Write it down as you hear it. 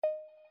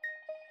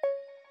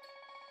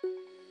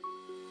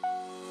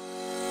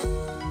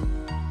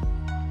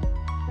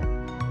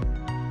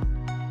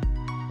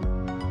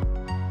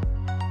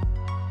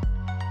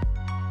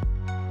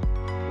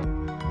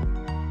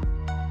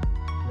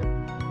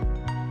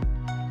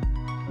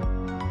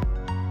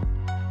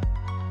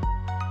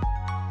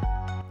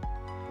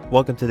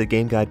Welcome to the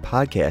Game Guide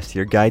Podcast,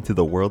 your guide to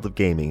the world of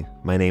gaming.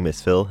 My name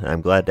is Phil, and I'm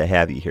glad to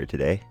have you here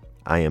today.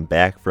 I am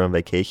back from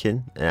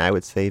vacation, and I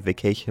would say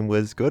vacation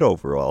was good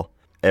overall.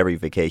 Every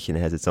vacation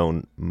has its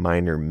own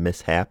minor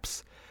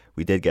mishaps.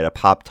 We did get a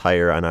pop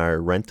tire on our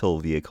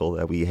rental vehicle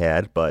that we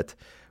had, but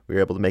we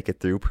were able to make it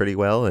through pretty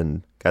well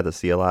and got to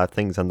see a lot of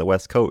things on the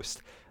West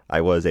Coast.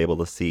 I was able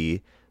to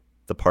see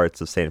the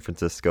parts of San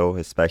Francisco,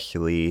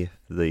 especially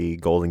the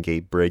Golden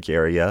Gate Bridge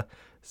area.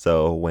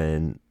 So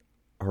when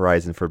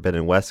Horizon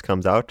Forbidden West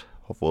comes out,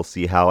 we'll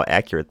see how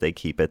accurate they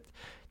keep it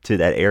to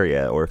that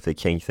area or if they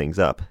change things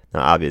up.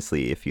 Now,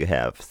 obviously, if you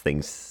have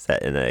things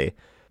set in a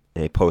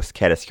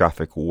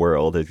post-catastrophic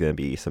world, there's going to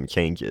be some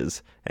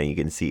changes, and you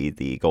can see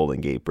the Golden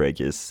Gate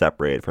Bridge is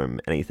separated from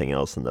anything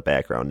else in the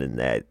background in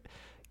that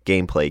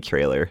gameplay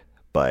trailer.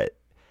 But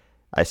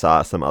I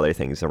saw some other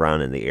things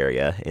around in the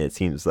area, and it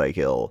seems like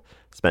it'll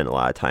spend a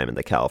lot of time in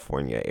the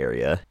California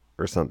area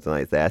or something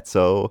like that.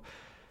 So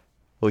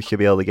we should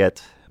be able to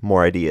get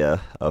more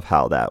idea of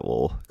how that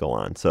will go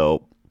on.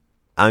 So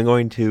I'm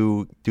going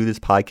to do this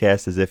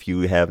podcast as if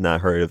you have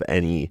not heard of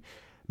any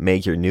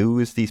major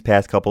news these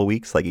past couple of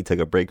weeks, like you took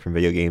a break from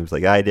video games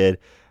like I did.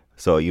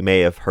 So you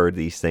may have heard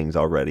these things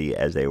already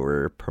as they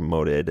were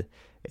promoted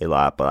a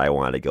lot, but I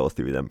want to go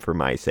through them for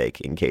my sake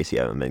in case you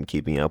haven't been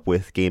keeping up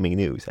with gaming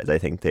news, as I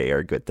think they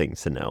are good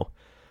things to know.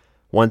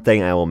 One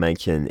thing I will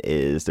mention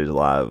is there's a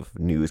lot of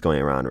news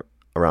going around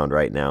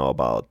right now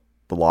about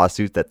the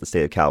lawsuit that the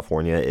state of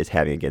California is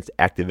having against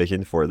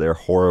Activision for their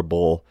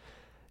horrible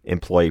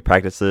employee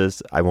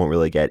practices. I won't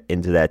really get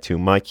into that too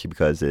much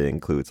because it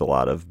includes a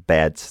lot of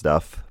bad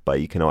stuff,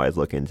 but you can always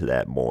look into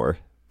that more.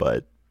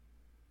 But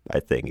I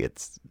think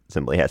it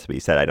simply has to be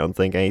said. I don't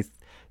think anything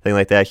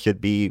like that should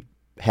be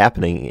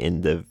happening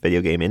in the video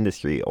game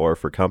industry or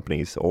for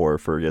companies or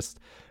for just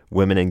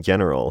women in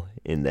general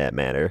in that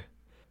matter.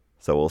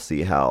 So we'll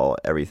see how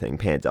everything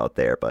pans out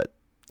there, but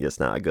it's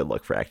not a good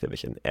look for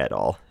Activision at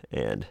all.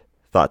 And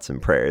thoughts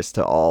and prayers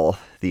to all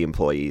the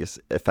employees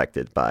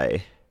affected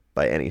by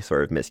any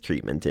sort of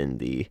mistreatment in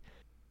the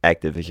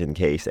Activision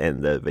case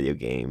and the video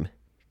game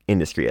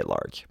industry at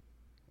large.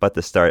 But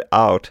to start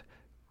out,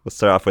 we'll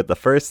start off with the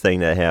first thing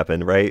that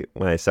happened right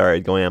when I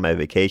started going on my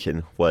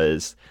vacation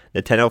was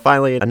Nintendo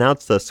finally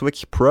announced the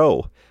Switch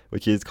Pro,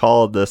 which is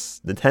called the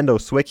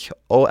Nintendo Switch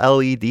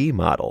OLED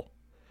model.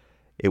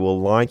 It will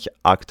launch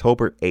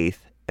October 8th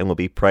and will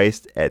be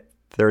priced at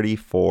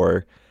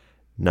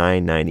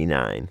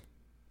 $34,999.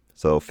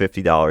 So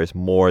 $50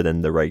 more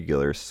than the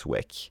regular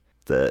Switch.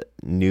 The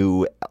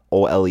new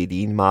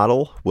OLED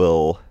model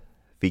will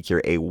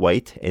feature a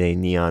white and a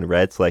neon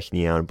red /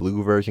 neon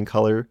blue version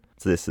color.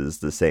 So this is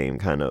the same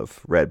kind of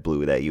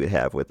red-blue that you would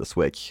have with the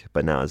Switch,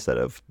 but now instead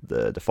of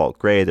the default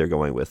gray, they're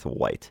going with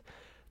white.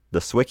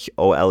 The Switch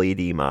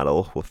OLED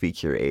model will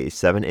feature a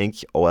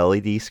 7-inch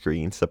OLED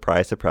screen,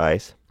 surprise,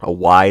 surprise, a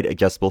wide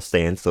adjustable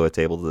stand so it's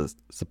able to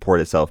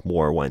support itself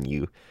more when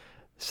you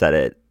set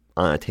it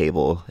on a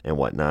table and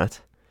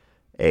whatnot.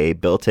 A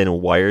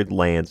built-in wired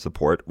LAN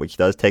support, which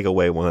does take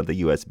away one of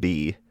the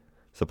USB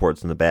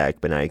supports in the back,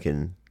 but now you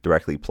can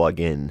directly plug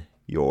in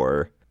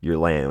your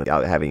LAN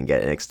without having to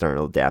get an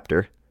external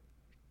adapter.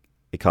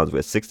 It comes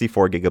with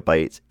 64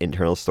 gigabytes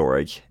internal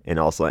storage and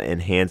also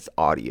enhanced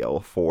audio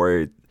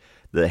for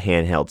the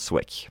handheld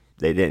Switch.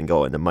 They didn't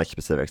go into much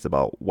specifics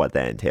about what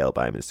that entailed,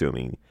 but I'm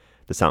assuming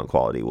the sound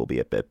quality will be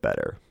a bit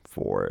better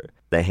for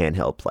the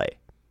handheld play.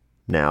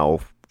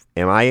 Now,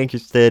 am I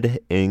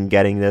interested in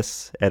getting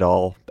this at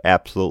all?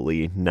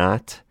 Absolutely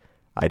not.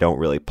 I don't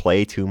really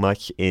play too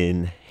much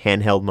in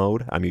handheld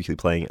mode. I'm usually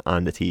playing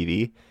on the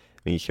TV. I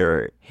mean,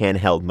 sure,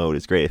 handheld mode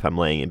is great if I'm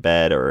laying in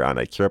bed or on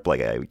a trip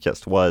like I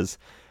just was,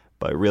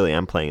 but really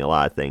I'm playing a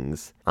lot of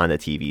things on the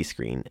TV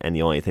screen. And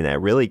the only thing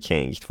that really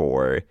changed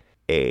for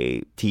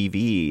a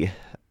TV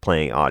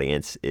playing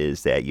audience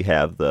is that you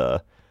have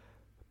the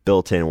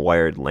built-in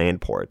wired LAN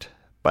port.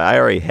 But I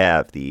already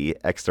have the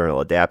external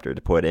adapter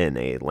to put in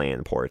a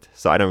LAN port,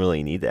 so I don't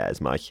really need that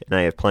as much. And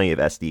I have plenty of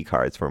SD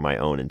cards for my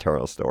own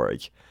internal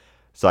storage.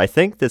 So I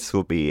think this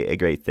will be a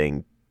great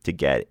thing to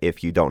get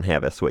if you don't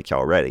have a Switch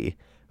already.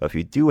 But if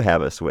you do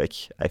have a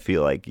Switch, I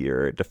feel like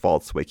your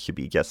default Switch should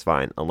be just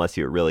fine, unless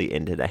you're really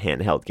into the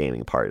handheld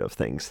gaming part of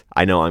things.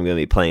 I know I'm going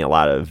to be playing a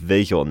lot of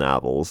visual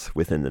novels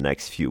within the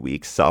next few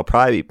weeks, so I'll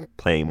probably be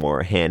playing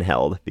more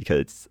handheld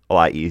because it's a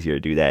lot easier to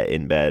do that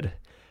in bed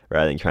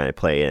rather than trying to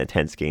play an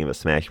intense game of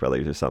Smash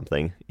Brothers or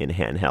something in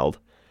handheld.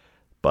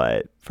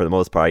 But for the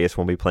most part, I just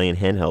won't be playing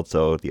handheld,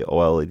 so the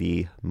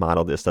OLED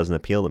model just doesn't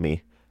appeal to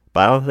me. But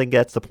I don't think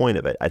that's the point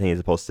of it. I think it's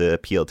supposed to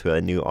appeal to a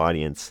new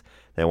audience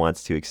that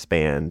wants to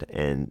expand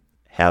and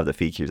have the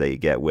features that you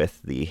get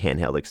with the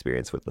handheld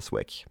experience with the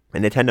Switch.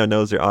 And Nintendo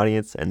knows their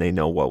audience, and they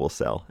know what will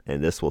sell,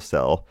 and this will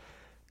sell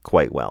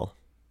quite well.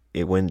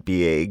 It wouldn't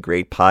be a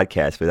great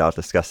podcast without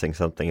discussing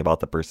something about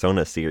the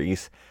Persona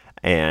series,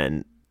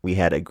 and we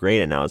had a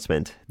great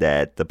announcement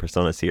that the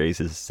Persona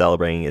series is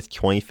celebrating its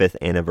 25th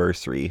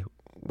anniversary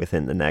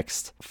within the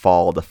next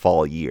fall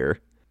year.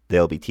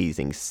 they'll be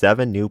teasing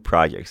 7 new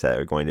projects that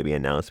are going to be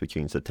announced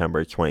between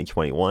September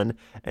 2021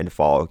 and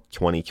fall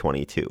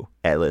 2022.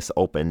 Atlas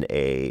opened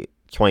a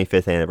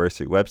 25th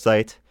anniversary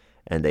website,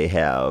 and they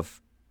have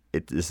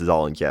this is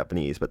all in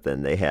Japanese, but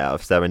then they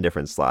have 7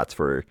 different slots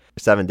for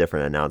 7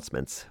 different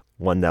announcements.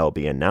 One that will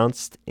be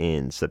announced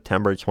in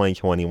September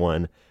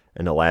 2021,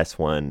 and the last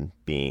one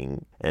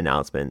being an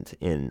announcement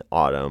in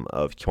autumn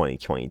of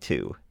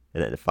 2022,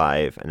 and then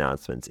 5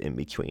 announcements in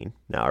between.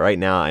 Now, right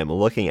now, I'm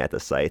looking at the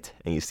site,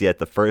 and you see that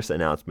the first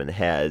announcement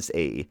has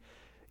a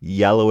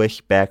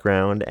yellowish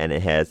background, and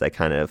it has that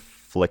kind of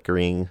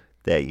flickering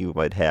that you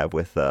might have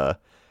with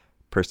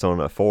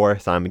Persona 4.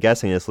 So I'm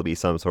guessing this will be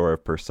some sort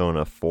of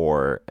Persona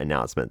 4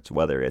 announcement,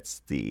 whether it's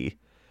the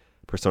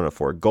Persona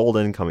 4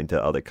 Golden coming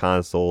to other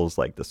consoles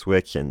like the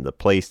Switch and the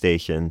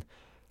PlayStation,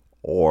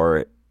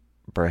 or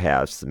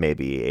perhaps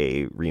maybe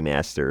a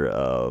remaster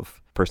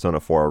of Persona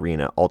 4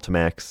 Arena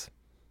Ultimax.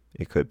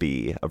 It could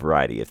be a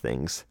variety of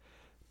things.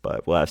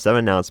 But we'll have 7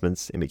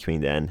 announcements in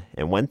between then.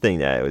 And one thing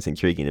that was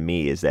intriguing to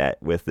me is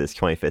that with this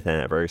 25th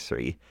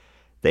anniversary,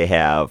 they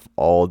have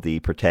all the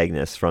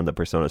protagonists from the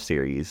Persona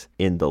series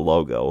in the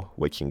logo,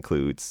 which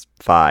includes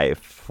 5,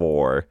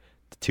 4,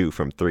 the 2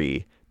 from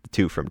 3, the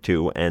 2 from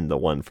 2, and the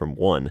 1 from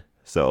 1.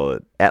 So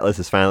Atlas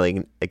is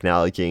finally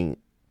acknowledging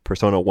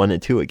Persona 1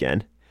 and 2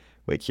 again,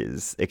 which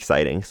is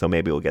exciting. So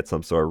maybe we'll get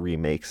some sort of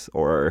remakes,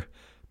 or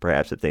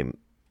perhaps if they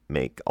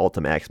make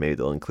Ultimax, maybe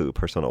they'll include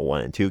Persona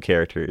 1 and 2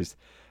 characters,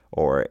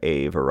 or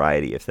a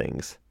variety of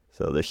things.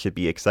 So this should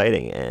be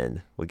exciting,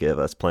 and will give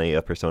us plenty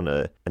of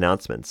Persona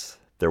announcements.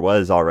 There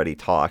was already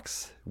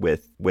talks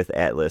with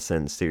Atlas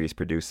and series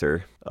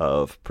producer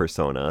of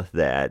Persona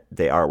that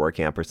they are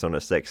working on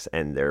Persona 6,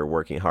 and they're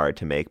working hard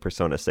to make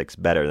Persona 6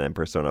 better than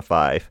Persona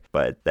 5,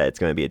 but that's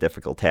going to be a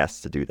difficult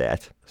task to do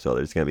that. So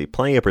there's going to be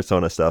plenty of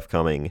Persona stuff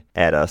coming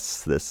at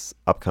us this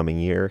upcoming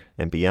year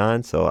and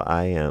beyond, so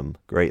I am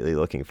greatly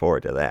looking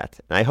forward to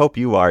that. And I hope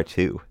you are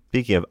too.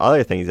 Speaking of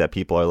other things that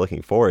people are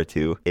looking forward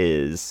to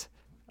is,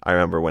 I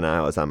remember when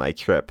I was on my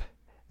trip,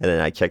 and then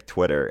I checked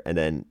Twitter, and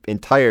then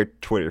entire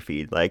Twitter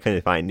feed, like I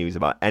couldn't find news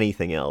about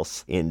anything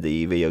else in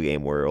the video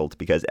game world,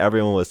 because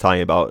everyone was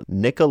talking about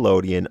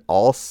Nickelodeon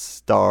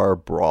All-Star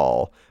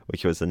Brawl,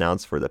 which was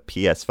announced for the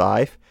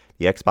PS5,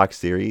 the Xbox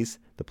Series,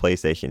 the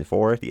PlayStation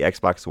 4, the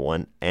Xbox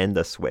One, and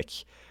the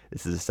Switch.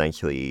 This is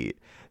essentially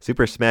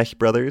Super Smash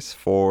Bros.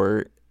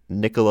 For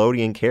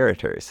Nickelodeon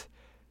characters.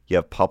 You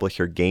have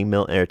publisher Game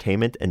Mill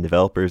Entertainment and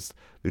developers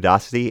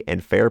Ludosity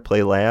and Fair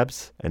Play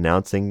Labs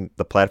announcing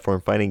the platform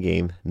fighting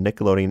game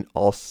Nickelodeon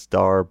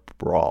All-Star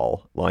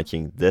Brawl,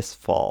 launching this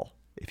fall.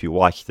 If you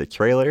watch the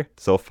trailer,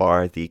 so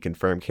far the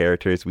confirmed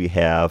characters we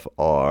have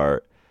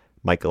are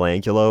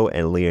Michelangelo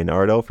and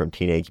Leonardo from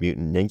Teenage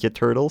Mutant Ninja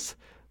Turtles,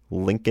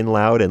 Lincoln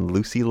Loud and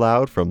Lucy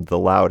Loud from The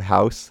Loud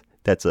House.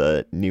 That's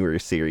a newer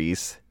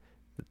series.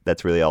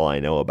 That's really all I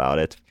know about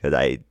it, because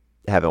I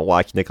haven't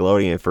watched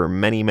Nickelodeon for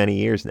many, many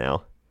years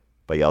now.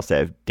 But you also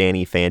have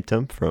Danny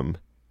Phantom from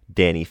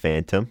Danny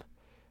Phantom.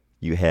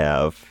 You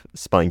have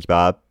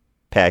SpongeBob,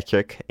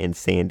 Patrick, and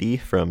Sandy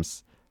from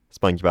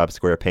SpongeBob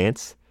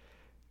SquarePants.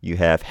 You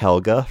have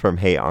Helga from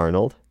Hey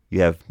Arnold.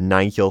 You have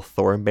Nigel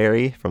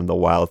Thornberry from The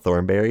Wild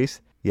Thornberries.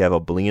 You have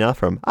Oblina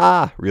from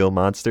Real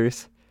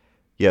Monsters.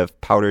 You have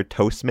Powdered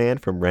Toast Man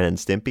from Ren and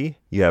Stimpy.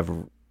 You have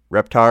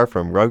Reptar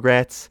from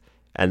Rugrats.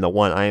 And the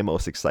one I am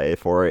most excited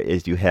for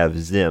is you have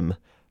Zim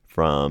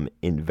from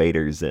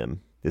Invader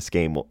Zim. This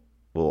game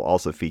will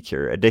also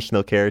feature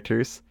additional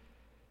characters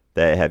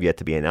that have yet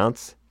to be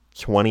announced,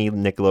 20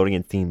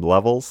 Nickelodeon-themed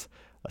levels,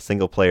 a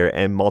single-player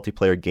and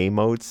multiplayer game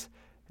modes,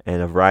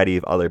 and a variety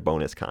of other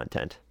bonus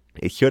content.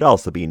 It should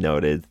also be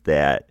noted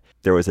that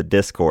there was a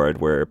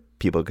Discord where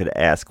people could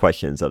ask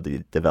questions of the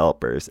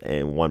developers,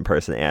 and one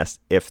person asked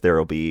if there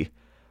will be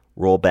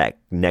rollback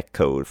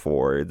netcode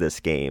for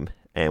this game,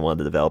 and one of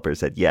the developers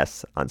said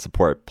yes on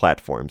support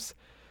platforms.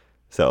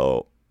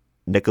 So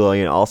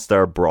Nickelodeon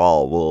All-Star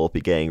Brawl will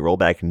be getting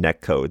rollback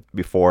netcode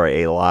before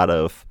a lot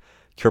of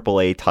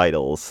AAA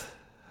titles,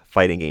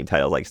 fighting game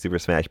titles like Super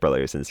Smash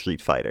Bros. And Street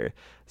Fighter.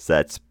 So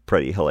that's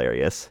pretty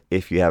hilarious.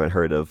 If you haven't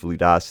heard of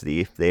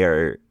Ludosity, they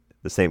are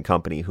the same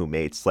company who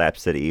made Slap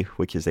City,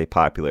 which is a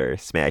popular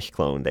Smash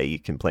clone that you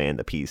can play on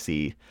the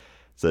PC.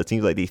 So it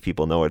seems like these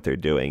people know what they're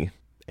doing.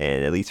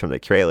 And at least from the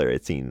trailer,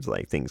 it seems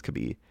like things could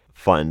be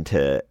fun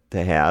to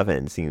have,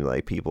 and it seems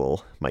like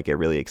people might get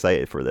really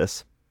excited for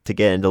this. To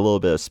get into a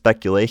little bit of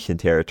speculation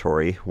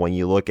territory, when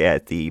you look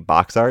at the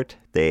box art,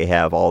 they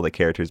have all the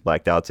characters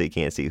blacked out so you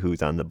can't see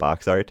who's on the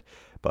box art.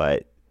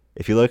 But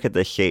if you look at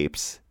the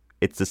shapes,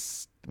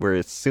 we're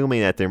assuming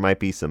that there might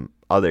be some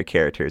other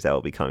characters that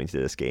will be coming to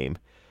this game.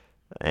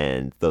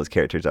 And those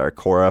characters are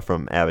Korra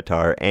from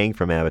Avatar, Aang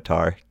from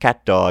Avatar,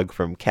 Cat Dog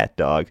from Cat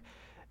Dog,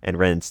 and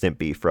Ren and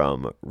Stimpy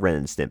from Ren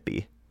and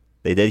Stimpy.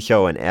 They did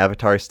show an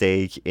Avatar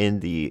stage in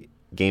the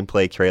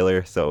gameplay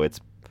trailer, so it's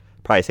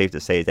probably safe to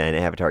say that an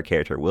Avatar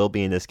character will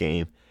be in this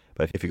game,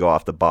 but if you go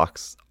off the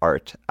box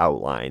art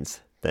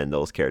outlines, then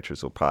those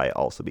characters will probably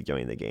also be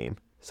joining the game.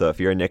 So if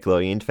you're a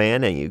Nickelodeon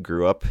fan and you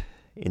grew up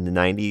in the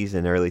 90s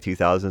and early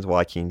 2000s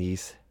watching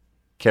these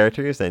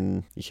characters,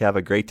 and you should have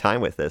a great time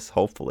with this,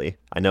 hopefully.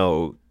 I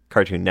know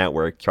Cartoon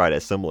Network tried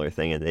a similar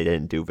thing and they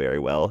didn't do very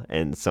well,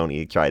 and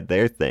Sony tried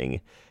their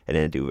thing and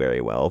didn't do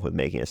very well with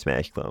making a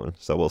Smash clone.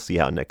 So we'll see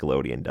how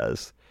Nickelodeon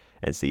does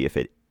and see if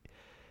it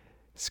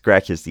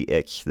scratches the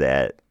itch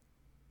that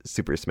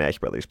Super Smash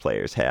Brothers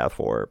players have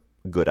for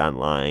good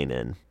online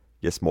and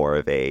just more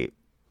of a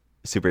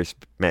Super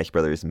Smash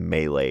Brothers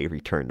Melee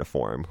return to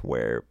form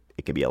where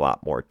it can be a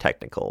lot more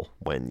technical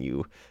when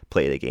you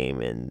play the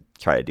game and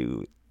try to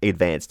do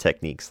advanced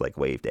techniques like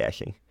wave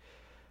dashing.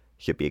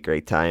 Should be a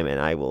great time, and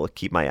I will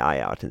keep my eye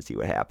out and see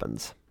what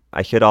happens.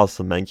 I should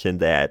also mention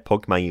that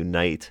Pokemon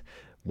Unite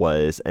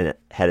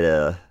had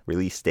a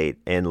release date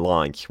and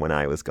launch when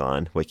I was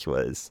gone, which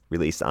was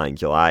released on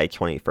July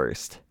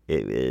 21st.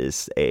 It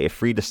is a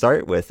free to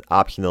start with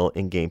optional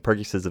in-game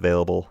purchases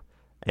available,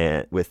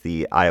 and with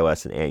the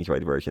iOS and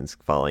Android versions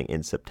following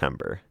in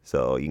September.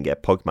 So you can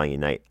get Pokemon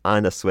Unite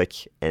on the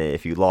Switch, and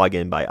if you log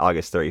in by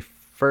August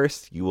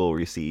 31st, you will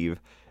receive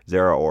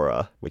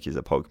Zeraora, which is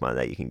a Pokemon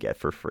that you can get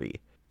for free.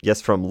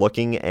 Just from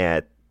looking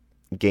at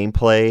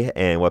gameplay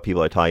and what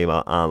people are talking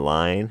about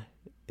online,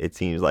 it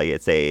seems like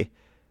it's a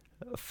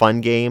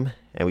fun game,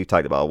 and we've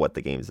talked about what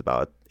the game is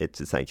about. It's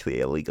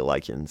essentially a League of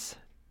Legends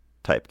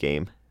type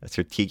game, a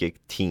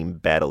strategic team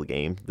battle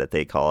game that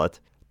they call it,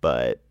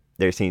 but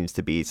there seems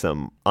to be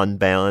some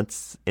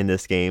unbalance in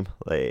this game.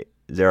 Like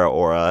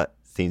Zeraora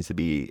seems to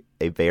be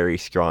a very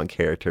strong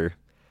character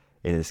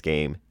in this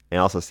game,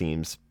 and also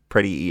seems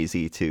pretty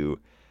easy to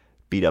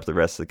beat up the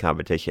rest of the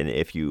competition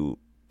if you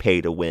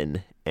pay to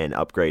win and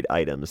upgrade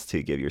items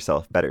to give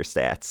yourself better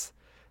stats,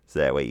 so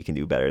that way you can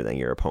do better than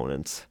your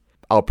opponents.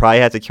 I'll probably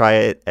have to try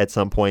it at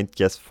some point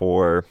just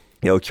for,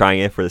 trying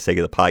it for the sake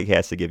of the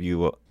podcast to give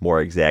you more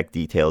exact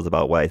details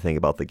about what I think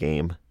about the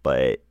game.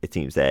 But it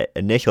seems that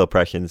initial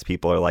impressions,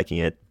 people are liking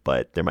it,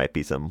 but there might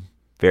be some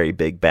very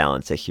big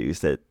balance issues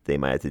that they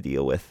might have to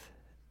deal with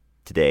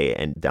today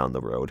and down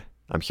the road.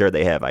 I'm sure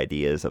they have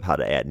ideas of how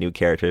to add new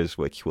characters,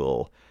 which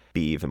will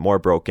be even more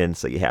broken,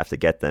 so you have to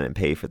get them and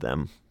pay for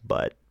them.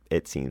 But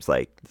it seems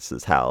like this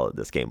is how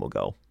this game will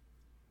go.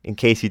 In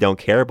case you don't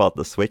care about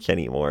the Switch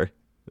anymore,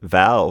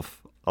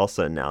 Valve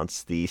also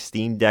announced the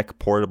Steam Deck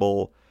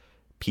portable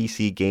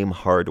PC game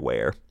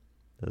hardware.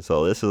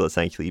 So this will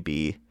essentially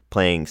be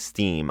playing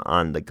Steam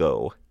on the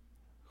go.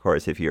 Of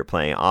course, if you're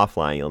playing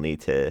offline, you'll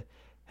need to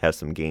have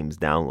some games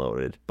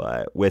downloaded.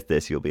 But with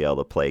this, you'll be able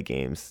to play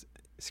games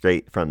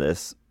straight from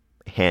this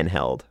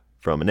handheld.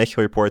 From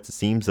initial reports, it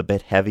seems a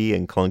bit heavy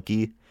and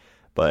clunky,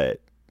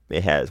 but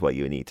it has what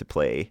you need to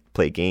play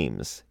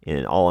games in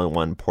an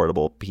all-in-one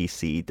portable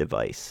PC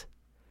device.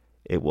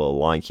 It will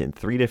launch in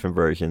 3 different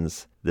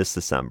versions this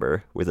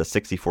December, with a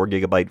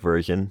 64GB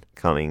version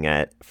coming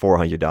at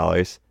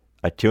 $400,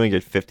 a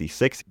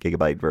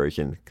 256GB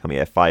version coming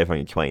at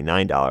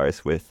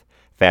 $529 with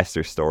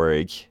faster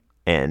storage,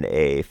 and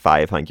a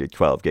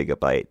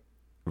 512GB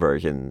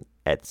version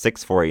at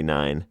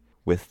 $649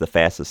 with the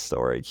fastest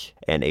storage,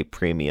 and a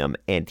premium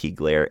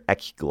anti-glare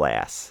etched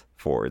glass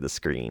for the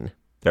screen.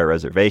 There are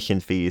reservation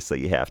fees, so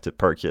you have to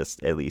purchase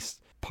at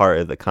least part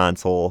of the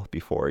console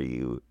before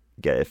you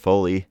get it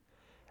fully.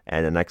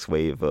 And the next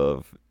wave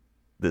of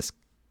this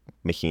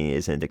machine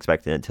isn't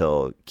expected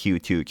until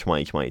Q2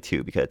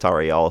 2022 because it's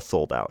already all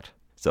sold out.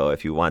 So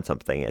if you want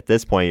something at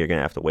this point, you're going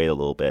to have to wait a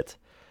little bit.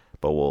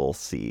 But we'll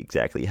see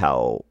exactly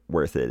how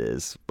worth it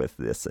is with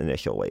this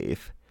initial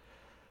wave.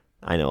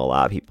 I know a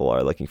lot of people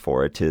are looking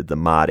forward to the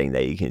modding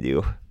that you can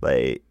do.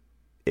 Like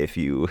if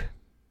you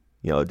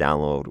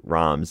download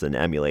ROMs and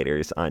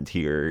emulators onto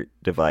your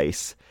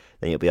device,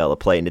 then you'll be able to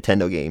play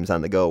Nintendo games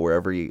on the go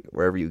wherever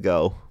you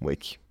go,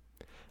 which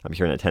I'm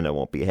sure Nintendo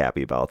won't be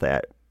happy about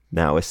that.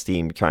 Now with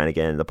Steam trying to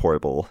get in the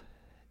portable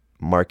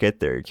market,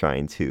 they're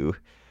trying to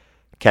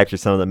capture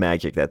some of the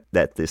magic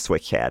that the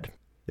Switch had.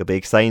 It'll be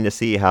exciting to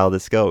see how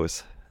this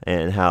goes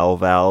and how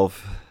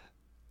Valve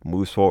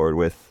moves forward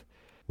with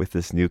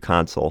this new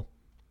console.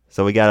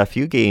 So we got a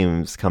few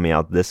games coming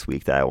out this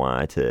week that I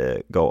wanted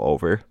to go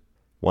over.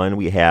 One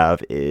we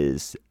have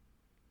is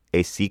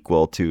a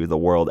sequel to The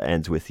World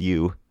Ends With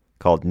You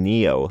called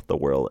Neo: The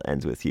World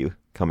Ends With You,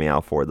 coming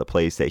out for the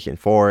PlayStation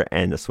 4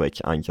 and the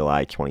Switch on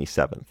July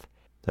 27th.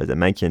 As I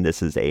mentioned,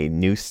 this is a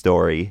new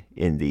story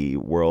in the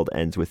World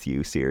Ends With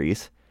You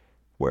series,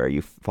 where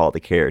you follow the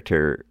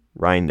character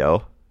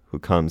Rindo, who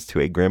comes to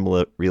a grim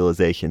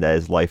realization that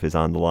his life is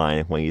on the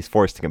line when he's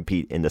forced to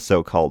compete in the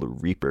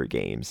so-called Reaper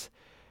games.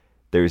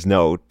 There's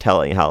no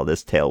telling how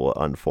this tale will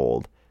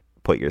unfold.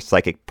 Put your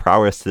psychic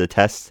prowess to the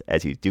test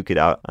as you duke it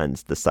out on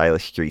the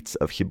stylish streets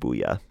of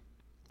Shibuya.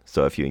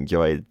 So if you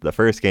enjoyed the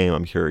first game,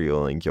 I'm sure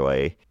you'll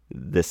enjoy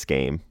this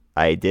game.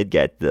 I did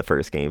get the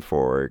first game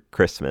for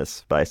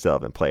Christmas, but I still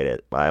haven't played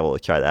it. But I will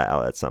try that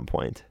out at some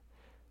point,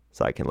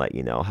 so I can let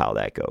you know how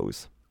that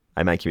goes.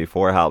 I mentioned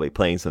before how I'll be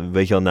playing some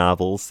visual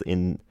novels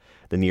in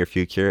the near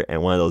future,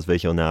 and one of those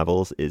visual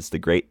novels is The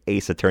Great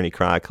Ace Attorney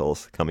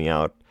Chronicles, coming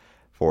out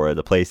for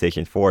the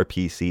PlayStation 4,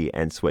 PC,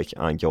 and Switch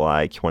on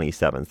July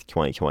 27th,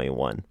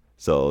 2021.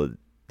 So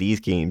these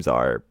games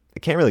are I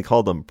can't really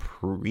call them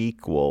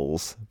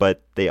prequels,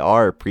 but they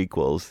are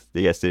prequels.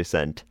 They just they're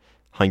sent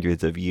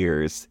hundreds of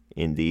years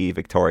in the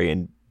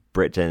Victorian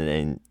Britain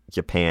and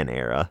Japan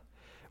era,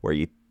 where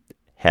you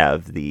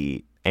have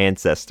the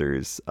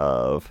ancestors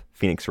of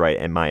Phoenix Wright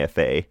and Maya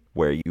Fey,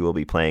 where you will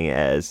be playing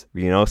as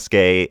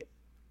Ryunosuke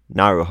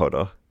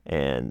Naruhodo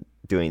and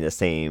doing the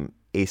same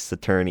ace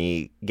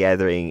attorney,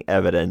 gathering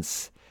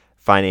evidence,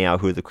 finding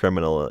out who the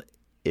criminal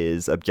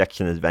is,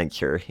 objection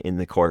adventure in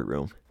the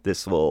courtroom.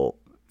 This will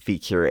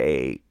feature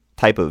a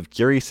type of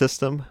jury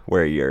system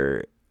where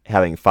you're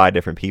having 5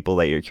 different people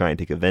that you're trying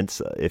to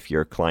convince if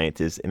your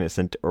client is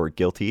innocent or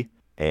guilty.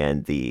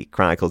 And the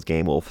Chronicles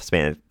game will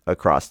span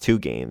across 2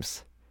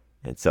 games.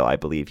 And so I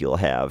believe you'll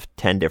have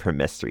 10 different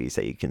mysteries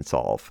that you can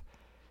solve.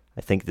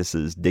 I think this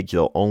is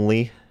digital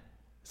only,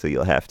 so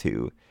you'll have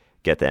to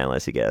get that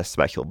unless you get a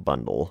special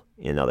bundle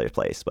in another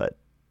place. But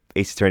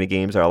Ace Attorney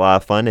games are a lot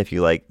of fun if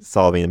you like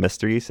solving the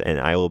mysteries, and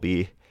I will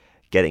be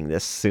getting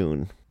this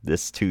soon,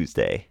 this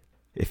Tuesday.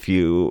 If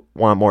you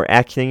want more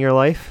action in your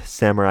life,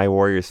 Samurai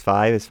Warriors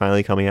 5 is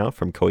finally coming out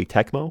from Koei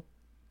Tecmo.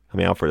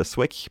 Coming out for the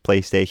Switch,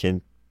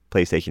 PlayStation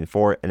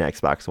 4, and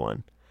Xbox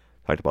One.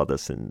 Talked about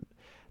this in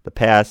the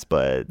past,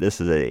 but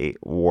this is a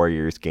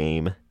Warriors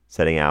game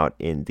setting out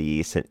in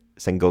the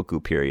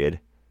Sengoku period,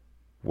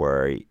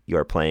 where you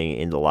are playing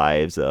in the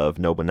lives of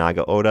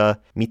Nobunaga Oda,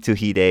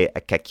 Mitsuhide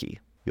Akechi.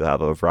 You'll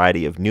have a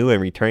variety of new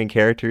and returning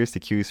characters to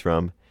choose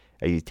from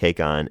as you take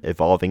on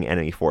evolving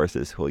enemy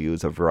forces who will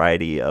use a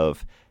variety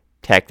of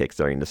tactics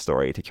during the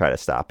story to try to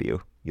stop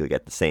you. You'll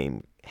get the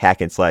same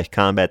hack and slash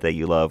combat that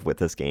you love with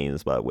this game,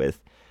 but with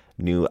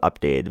new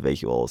updated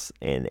visuals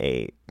and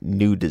a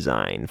new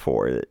design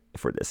for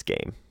this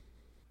game.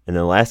 And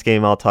the last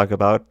game I'll talk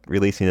about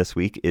releasing this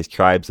week is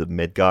Tribes of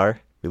Midgar,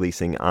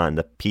 releasing on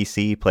the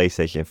PC,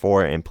 PlayStation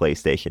 4, and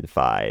PlayStation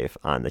 5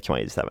 on the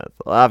 27th.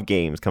 A lot of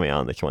games coming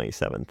out on the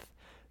 27th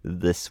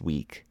this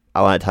week.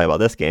 I want to talk about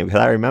this game because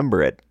I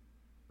remember it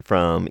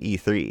from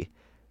E3.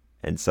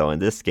 And so in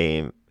this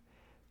game,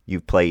 you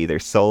play either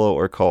solo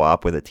or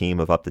co-op with a team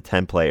of up to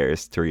 10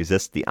 players to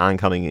resist the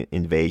oncoming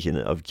invasion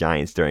of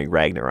giants during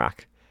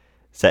Ragnarok.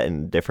 Set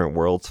in different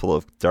worlds full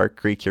of dark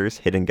creatures,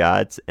 hidden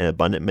gods, and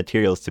abundant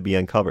materials to be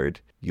uncovered,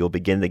 you'll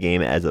begin the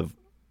game as a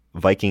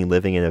Viking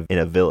living in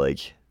a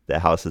village that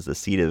houses the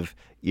seat of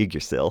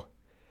Yggdrasil,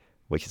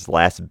 which is the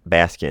last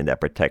bastion that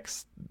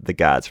protects the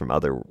gods from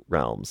other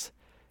realms.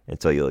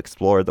 And so you'll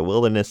explore the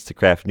wilderness to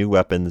craft new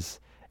weapons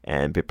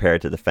and prepare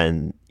to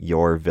defend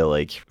your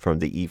village from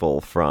the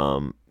evil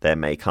that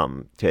may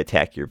come to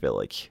attack your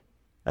village.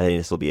 I think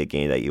this will be a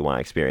game that you want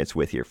to experience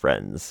with your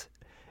friends,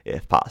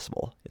 if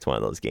possible. It's one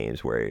of those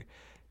games where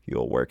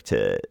you'll work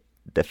to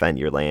defend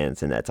your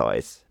lands, and that's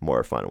always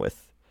more fun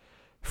with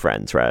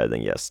friends rather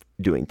than just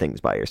doing things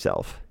by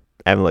yourself.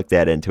 I haven't looked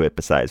that into it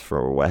besides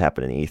for what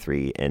happened in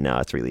E3, and now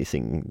it's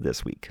releasing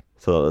this week.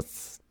 So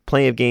it's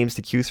plenty of games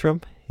to choose from.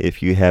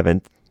 If you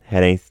haven't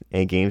had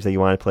any games that you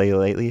want to play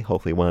lately,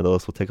 hopefully one of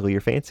those will tickle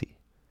your fancy.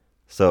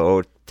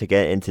 So to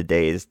get into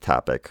today's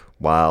topic,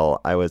 while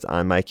I was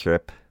on my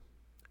trip,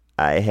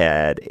 I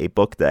had a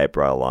book that I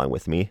brought along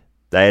with me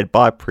that I had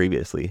bought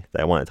previously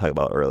that I wanted to talk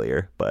about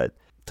earlier, but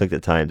took the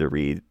time to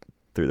read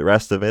through the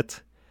rest of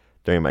it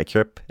during my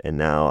trip, and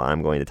now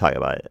I'm going to talk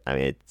about it. I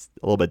mean, it's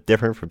a little bit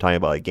different from talking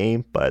about a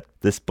game, but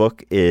this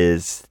book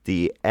is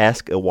the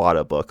Ask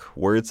Iwata book,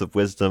 Words of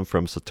Wisdom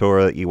from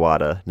Satoru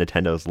Iwata,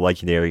 Nintendo's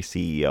legendary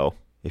CEO.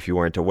 If you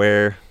weren't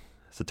aware,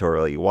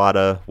 Satoru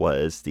Iwata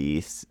was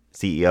the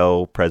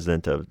CEO,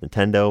 president of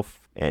Nintendo,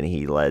 and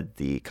he led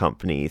the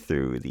company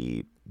through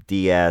the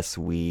DS,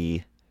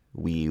 Wii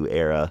U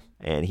era,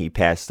 and he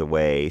passed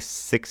away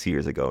 6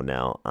 years ago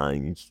now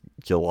on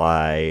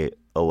July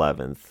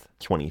 11th,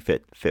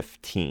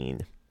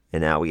 2015.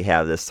 And now we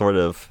have this sort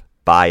of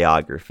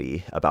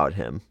biography about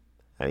him.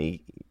 I mean,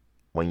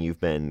 when you've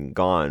been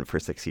gone for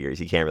 6 years,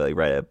 you can't really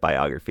write a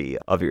biography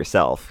of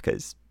yourself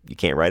because you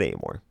can't write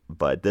anymore.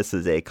 But this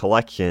is a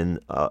collection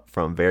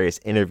from various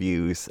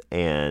interviews,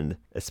 and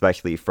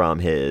especially from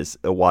his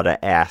Iwata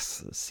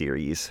Asks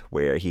series,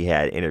 where he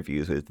had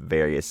interviews with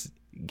various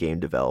game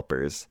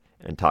developers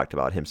and talked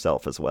about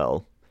himself as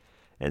well.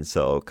 And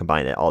so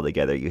combine it all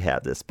together, you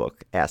have this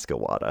book, Ask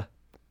Iwata.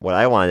 What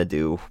I want to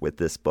do with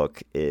this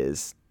book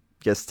is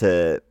just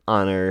to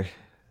honor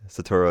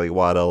Satoru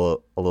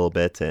Iwata a little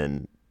bit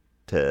and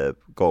to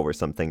go over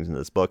some things in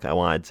this book. I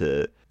wanted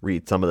to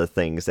read some of the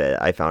things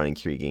that I found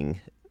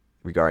intriguing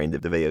regarding the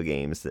video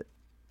games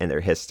and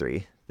their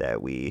history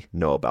that we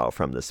know about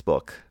from this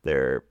book.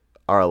 There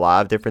are a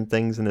lot of different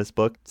things in this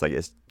book. It's like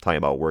it's talking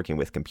about working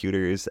with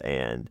computers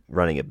and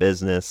running a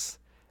business.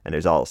 And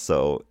there's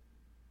also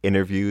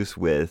interviews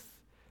with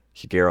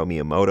Shigeru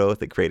Miyamoto,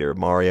 the creator of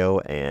Mario,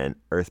 and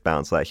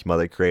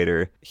Earthbound/Mother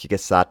creator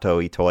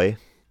Shigesato Itoi,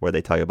 where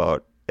they talk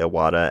about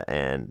Iwata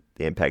and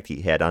the impact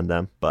he had on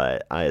them.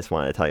 But I just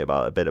want to tell you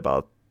a bit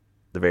about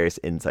the various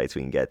insights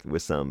we can get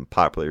with some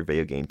popular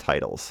video game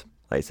titles.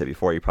 Like I said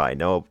before, you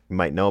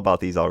might know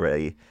about these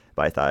already,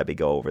 but I thought I'd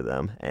go over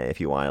them. And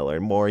if you want to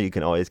learn more, you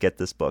can always get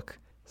this book.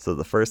 So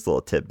the first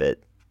little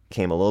tidbit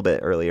came a little bit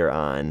earlier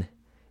on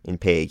in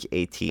page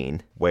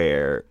 18,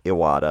 where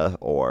Iwata,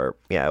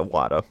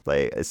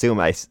 like, assume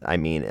I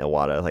mean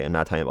Iwata, like, I'm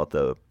not talking about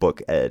the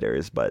book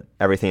editors, but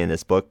everything in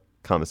this book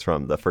comes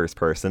from the first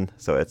person,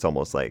 so it's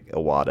almost like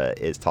Iwata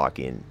is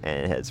talking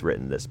and has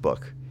written this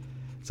book.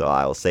 So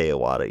I will say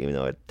Iwata, even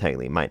though it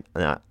technically might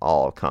not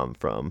all come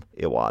from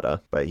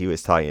Iwata. But he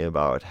was talking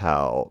about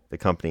how the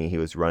company he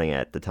was running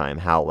at the time,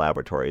 HAL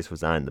Laboratories,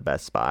 was not in the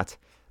best spot,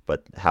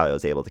 but how it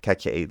was able to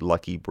catch a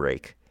lucky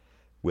break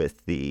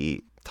with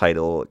the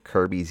title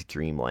Kirby's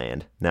Dream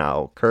Land.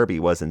 Now, Kirby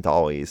wasn't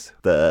always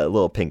the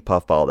little pink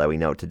puffball that we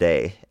know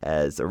today,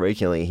 as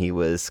originally he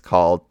was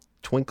called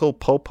Twinkle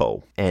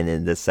Popo. And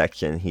in this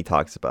section, he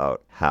talks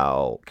about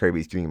how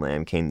Kirby's Dream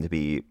Land came to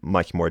be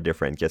much more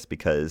different just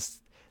because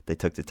they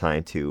took the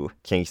time to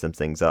change some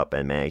things up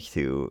and managed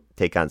to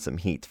take on some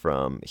heat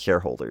from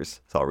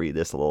shareholders. So I'll read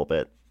this a little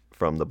bit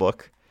from the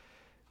book.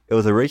 It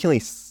was originally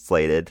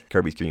slated,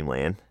 Kirby's Dream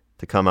Land,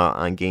 to come out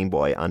on Game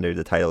Boy under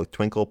the title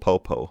Twinkle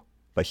Popo,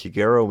 but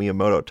Shigeru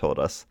Miyamoto told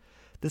us,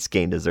 this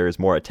game deserves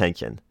more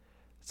attention.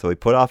 So we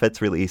put off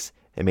its release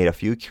and made a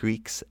few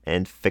tweaks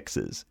and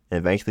fixes, and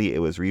eventually it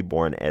was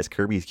reborn as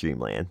Kirby's Dream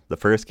Land, the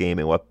first game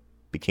in what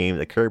became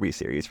the Kirby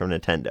series from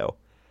Nintendo.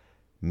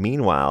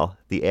 Meanwhile,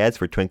 the ads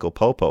for Twinkle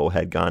Popo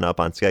had gone up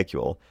on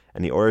schedule,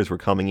 and the orders were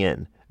coming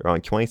in,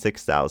 around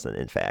 26,000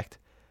 in fact.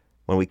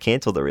 When we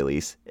canceled the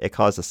release, it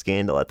caused a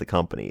scandal at the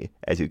company,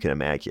 as you can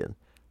imagine.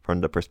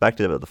 From the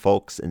perspective of the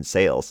folks in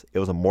sales, it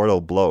was a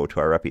mortal blow to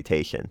our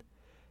reputation.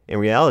 In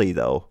reality,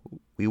 though,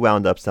 we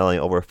wound up selling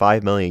over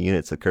 5 million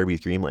units of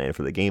Kirby's Dream Land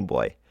for the Game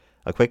Boy.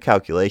 A quick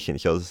calculation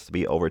shows us to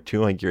be over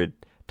 200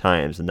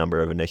 times the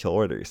number of initial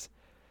orders.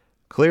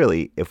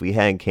 Clearly, if we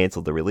hadn't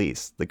canceled the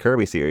release, the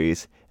Kirby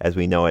series, as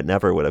we know it,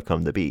 never would have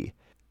come to be.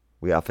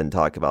 We often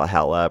talk about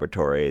HAL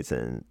Laboratories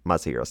and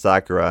Masahiro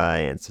Sakurai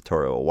and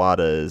Satoru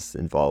Iwata's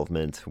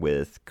involvement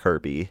with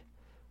Kirby,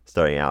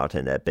 starting out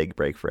in that big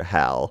break for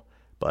HAL,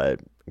 but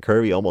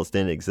Kirby almost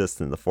didn't exist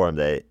in the form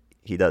that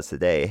he does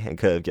today and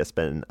could have just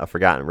been a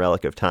forgotten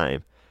relic of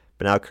time.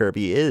 But now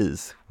Kirby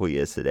is who he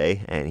is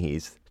today, and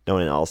he's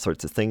known in all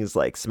sorts of things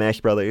like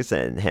Smash Brothers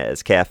and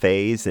has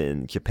cafes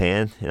in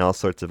Japan and all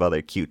sorts of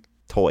other cute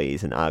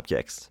toys and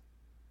objects.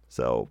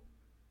 So,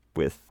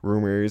 with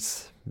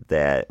rumors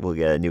that we'll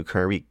get a new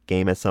Kirby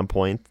game at some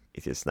point,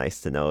 it's just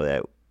nice to know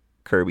that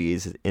Kirby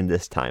is in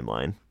this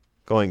timeline.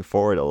 Going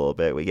forward a little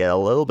bit, we get a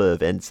little bit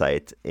of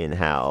insight in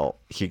how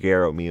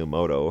Shigeru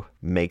Miyamoto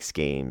makes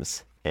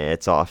games, and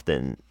it's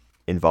often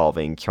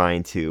involving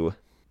trying to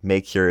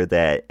make sure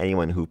that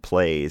anyone who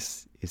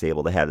plays is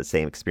able to have the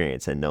same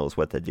experience and knows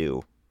what to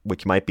do,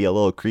 which might be a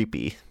little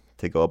creepy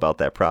to go about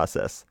that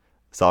process.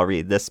 So I'll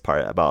read this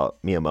part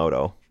about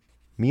Miyamoto.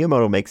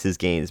 Miyamoto makes his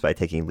games by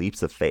taking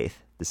leaps of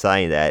faith,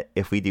 deciding that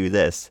if we do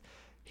this,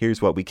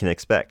 here's what we can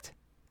expect.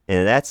 And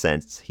in that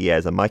sense, he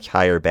has a much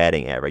higher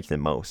batting average than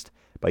most,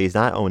 but he's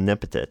not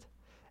omnipotent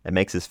and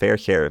makes his fair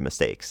share of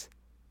mistakes.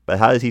 But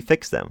how does he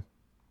fix them?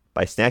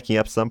 By snatching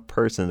up some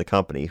person in the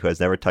company who has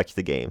never touched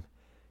the game.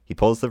 He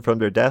pulls them from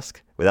their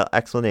desk, without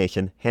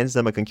explanation, hands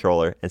them a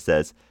controller, and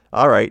says,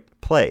 "All right,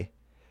 play."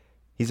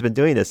 He's been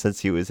doing this since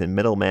he was in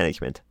middle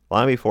management,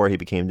 long before he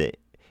became the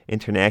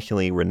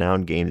internationally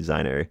renowned game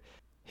designer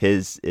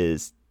his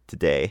is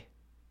today.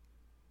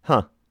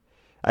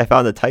 I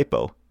found a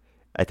typo.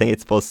 I think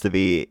it's supposed to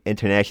be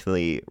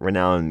internationally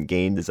renowned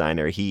game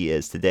designer he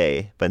is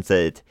today, but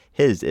instead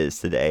his is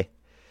today.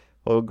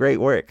 Well, great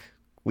work.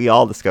 We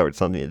all discovered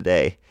something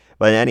today.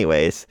 But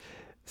anyways,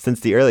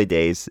 since the early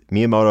days,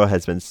 Miyamoto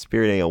has been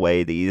spiriting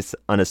away these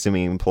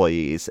unassuming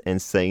employees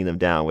and sitting them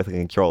down with a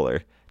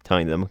controller,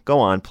 telling them, "Go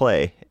on,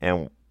 play,"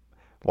 and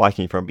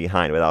watching from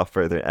behind without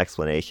further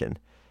explanation.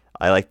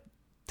 I like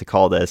to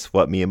call this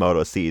what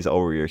Miyamoto sees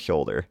over your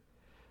shoulder.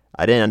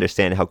 I didn't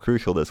understand how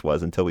crucial this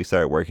was until we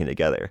started working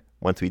together.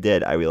 Once we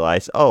did, I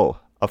realized, oh,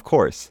 of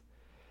course.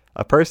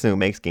 A person who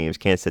makes games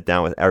can't sit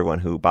down with everyone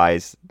who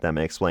buys them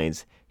and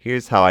explains,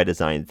 here's how I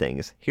designed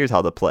things, here's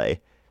how to play.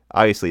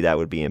 Obviously, that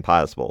would be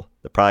impossible.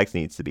 The product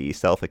needs to be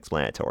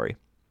self-explanatory.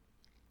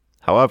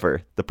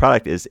 However, the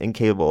product is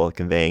incapable of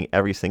conveying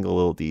every single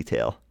little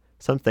detail.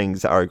 Some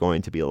things are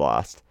going to be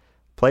lost.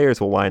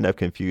 Players will wind up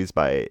confused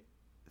by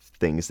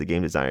things the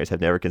game designers have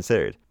never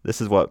considered.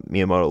 This is what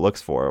Miyamoto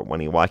looks for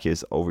when he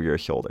watches over your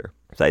shoulder.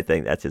 So I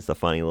think that's just a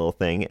funny little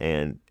thing,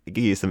 and it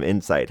gives you some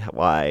insight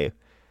why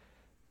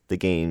the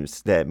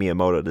games that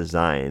Miyamoto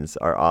designs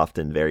are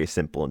often very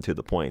simple and to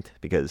the point,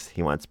 because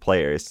he wants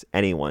players,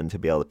 anyone, to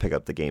be able to pick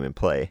up the game and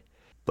play.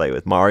 Like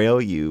with Mario,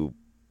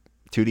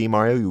 2D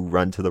Mario, you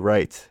run to the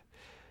right.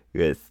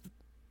 With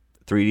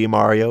 3D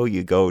Mario,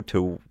 you go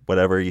to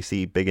whatever you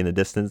see big in the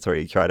distance, or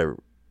you try to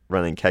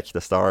run and catch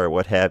the star, or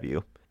what have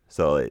you.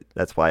 So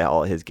that's why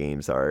all his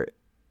games are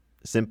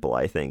simple,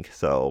 I think,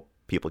 so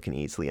people can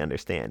easily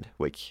understand,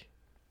 which,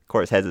 of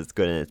course, has its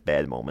good and its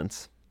bad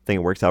moments. I think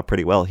it works out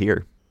pretty well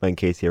here. In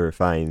case you ever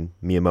find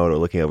Miyamoto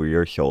looking over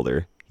your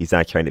shoulder, he's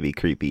not trying to be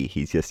creepy,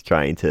 he's just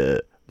trying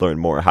to learn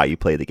more how you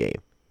play the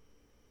game.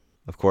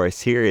 Of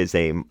course, here is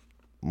a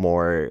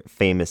more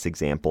famous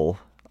example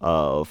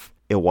of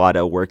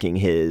Iwata working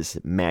his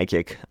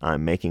magic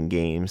on making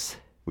games.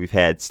 We've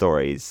had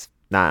stories,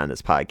 not on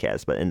this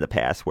podcast, but in the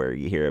past, where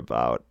you hear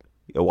about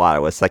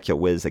Iwata was such a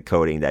whiz at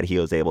coding that he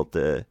was able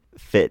to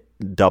fit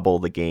double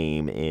the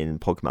game in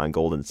Pokemon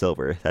Gold and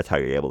Silver. That's how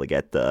you're able to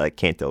get the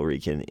Kanto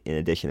region in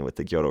addition with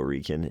the Johto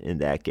region in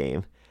that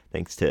game,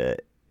 thanks to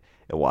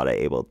Iwata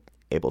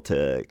able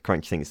to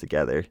crunch things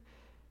together.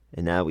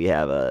 And now we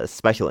have a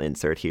special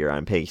insert here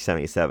on page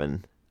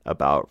 77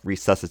 about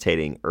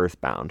resuscitating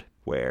Earthbound,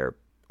 where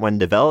when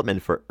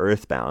development for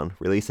Earthbound,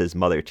 released as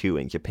Mother 2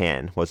 in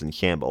Japan, was in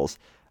shambles,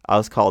 I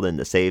was called in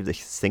to save the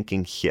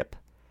sinking ship.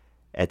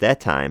 At that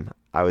time,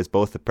 I was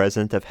both the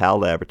president of HAL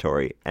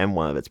Laboratory and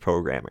one of its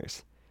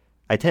programmers.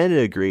 I tended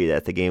to agree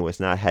that the game was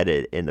not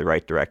headed in the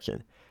right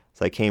direction,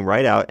 so I came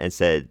right out and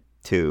said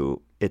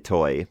to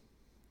Itoi,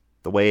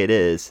 "The way it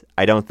is,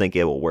 I don't think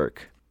it will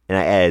work." And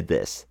I added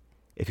this: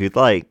 "If you'd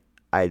like,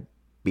 I'd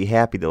be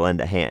happy to lend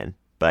a hand,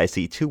 but I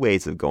see two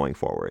ways of going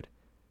forward."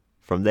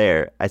 From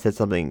there, I said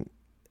something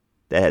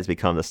that has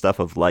become the stuff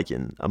of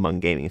legend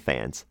among gaming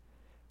fans.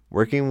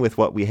 Working with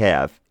what we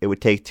have, it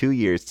would take 2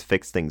 years to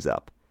fix things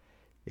up.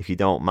 If you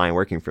don't mind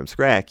working from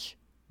scratch,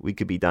 we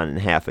could be done in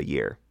half a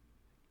year.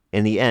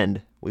 In the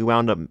end, we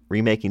wound up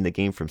remaking the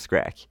game from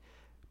scratch,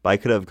 but I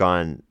could have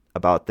gone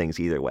about things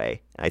either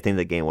way. I think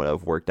the game would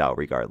have worked out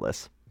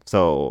regardless.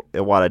 So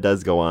Iwata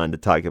does go on to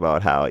talk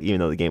about how even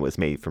though the game was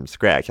made from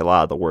scratch, a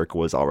lot of the work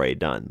was already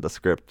done. The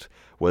script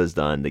was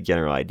done, the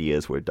general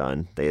ideas were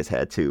done. They just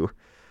had to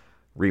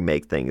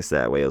remake things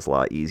that way. It was a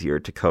lot easier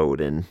to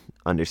code and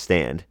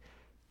understand.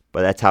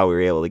 But that's how we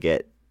were able to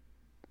get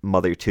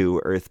Mother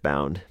 2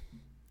 Earthbound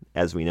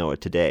as we know it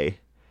today.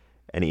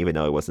 And even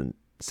though it wasn't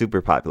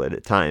super popular at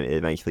the time, it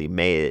eventually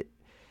made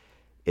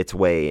its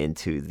way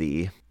into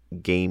the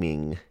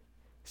gaming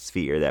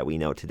sphere that we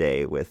know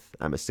today with,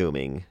 I'm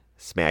assuming,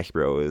 Smash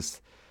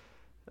Bros.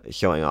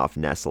 Showing off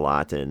NES a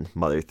lot and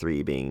Mother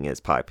 3 being as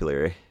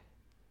popular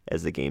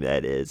as the game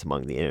that it is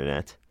among the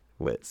internet.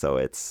 So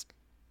it's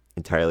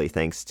entirely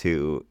thanks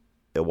to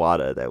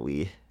Iwata that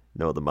we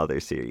know the Mother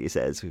series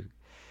as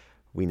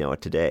we know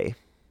it today.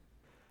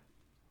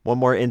 One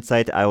more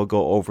insight I will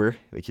go over,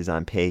 which is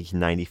on page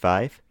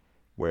 95,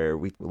 where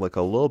we look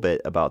a little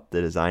bit about the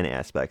design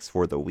aspects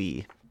for the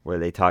Wii, where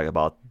they talk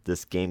about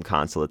this game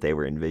console that they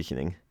were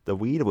envisioning. The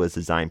Wii was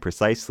designed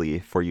precisely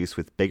for use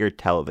with bigger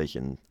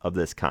television of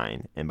this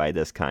kind, and by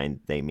this kind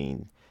they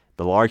mean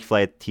the large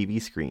flat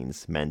TV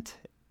screens meant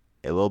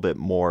a little bit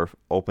more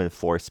open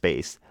floor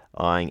space,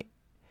 allowing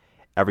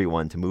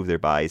everyone to move their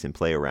bodies and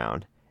play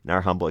around. In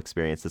our humble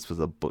experience, this was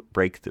a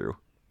breakthrough.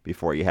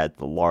 Before you had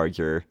the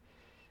larger,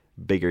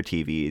 bigger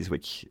TVs,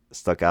 which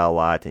stuck out a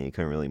lot and you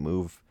couldn't really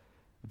move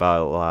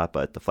about a lot,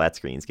 but the flat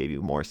screens gave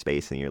you more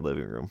space in your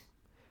living room.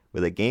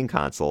 With a game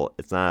console,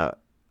 it's not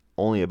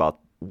only about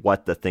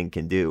what the thing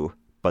can do,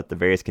 but the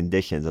various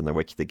conditions under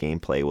which the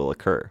gameplay will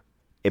occur.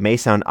 It may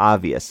sound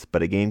obvious,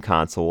 but a game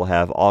console will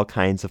have all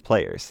kinds of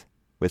players.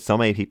 With so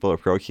many people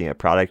approaching a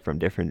product from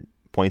different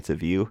points of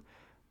view,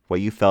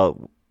 what you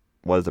felt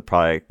was a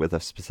product with a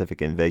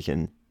specific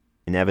vision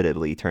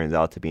inevitably turns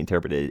out to be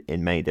interpreted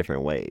in many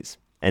different ways.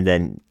 And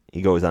then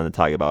he goes on to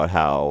talk about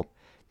how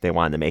they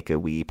wanted to make a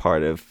Wii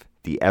part of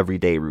the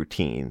everyday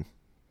routine,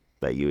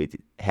 that you would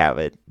have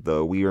it,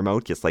 the Wii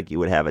remote, just like you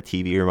would have a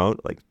TV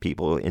remote. Like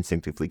people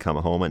instinctively come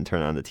home and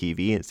turn on the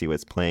TV and see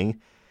what's playing.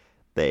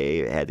 They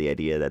had the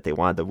idea that they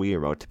wanted the Wii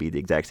remote to be the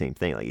exact same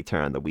thing. Like you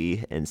turn on the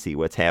Wii and see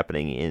what's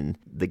happening in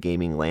the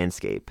gaming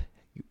landscape.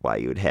 Why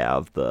you would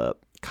have the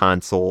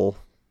console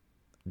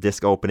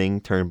disc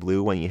opening turn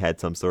blue when you had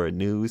some sort of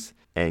news,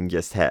 and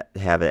just have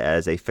it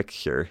as a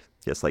fixture,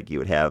 just like you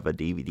would have a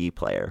DVD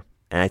player.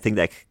 And I think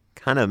that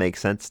kind of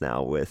makes sense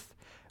now with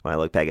when I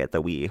look back at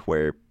the Wii,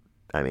 where,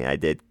 I mean, I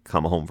did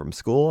come home from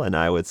school and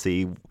I would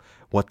see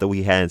what the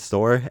Wii had in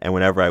store, and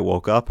whenever I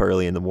woke up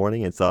early in the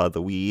morning and saw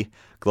the Wii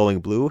glowing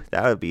blue,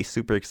 that would be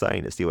super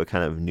exciting to see what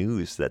kind of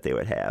news that they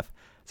would have.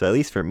 So at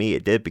least for me,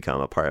 it did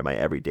become a part of my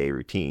everyday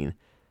routine.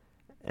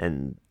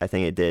 And I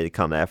think it did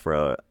come after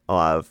a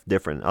lot of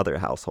different other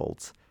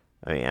households.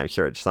 I mean, I'm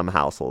sure some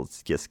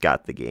households just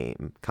got the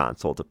game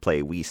console to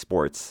play Wii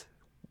Sports,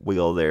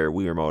 wiggle their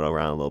Wii remote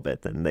around a little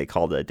bit, then they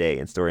called it a day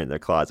and store it in their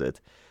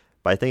closet.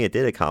 But I think it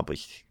did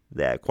accomplish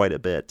that quite a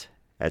bit,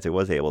 as it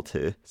was able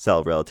to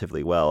sell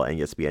relatively well and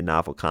just be a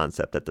novel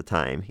concept at the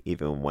time,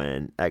 even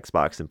when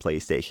Xbox and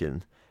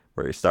PlayStation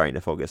were starting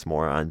to focus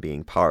more on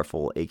being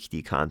powerful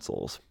HD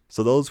consoles.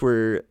 So those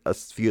were a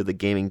few of the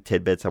gaming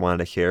tidbits I wanted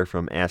to share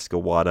from Ask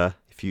Iwata.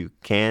 If you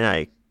can,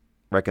 I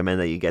recommend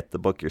that you get the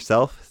book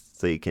yourself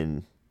so you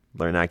can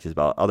learn not just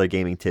about other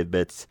gaming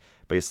tidbits,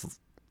 but just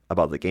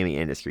about the gaming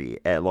industry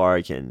at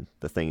large and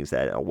the things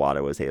that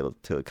Iwata was able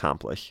to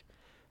accomplish.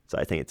 So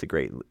I think it's a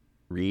great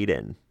read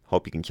and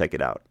hope you can check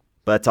it out.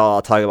 But that's all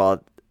I'll talk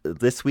about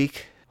this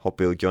week. Hope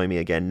you'll join me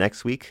again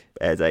next week,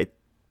 as I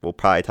will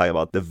probably talk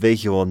about the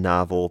visual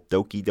novel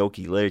Doki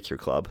Doki Literature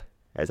Club,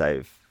 as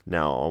I've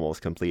now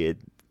almost completed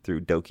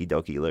through Doki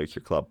Doki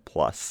Literature Club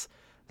Plus.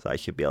 So I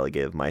should be able to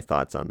give my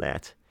thoughts on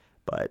that.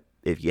 But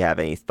If you have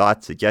any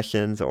thoughts,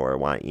 suggestions, or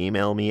want to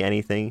email me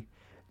anything,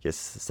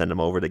 just send them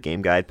over to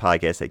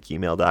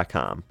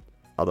gameguidepodcast@gmail.com.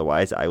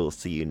 Otherwise, I will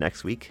see you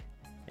next week,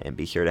 and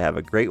be sure to have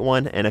a great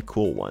one and a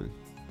cool one.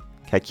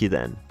 Catch you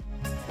then.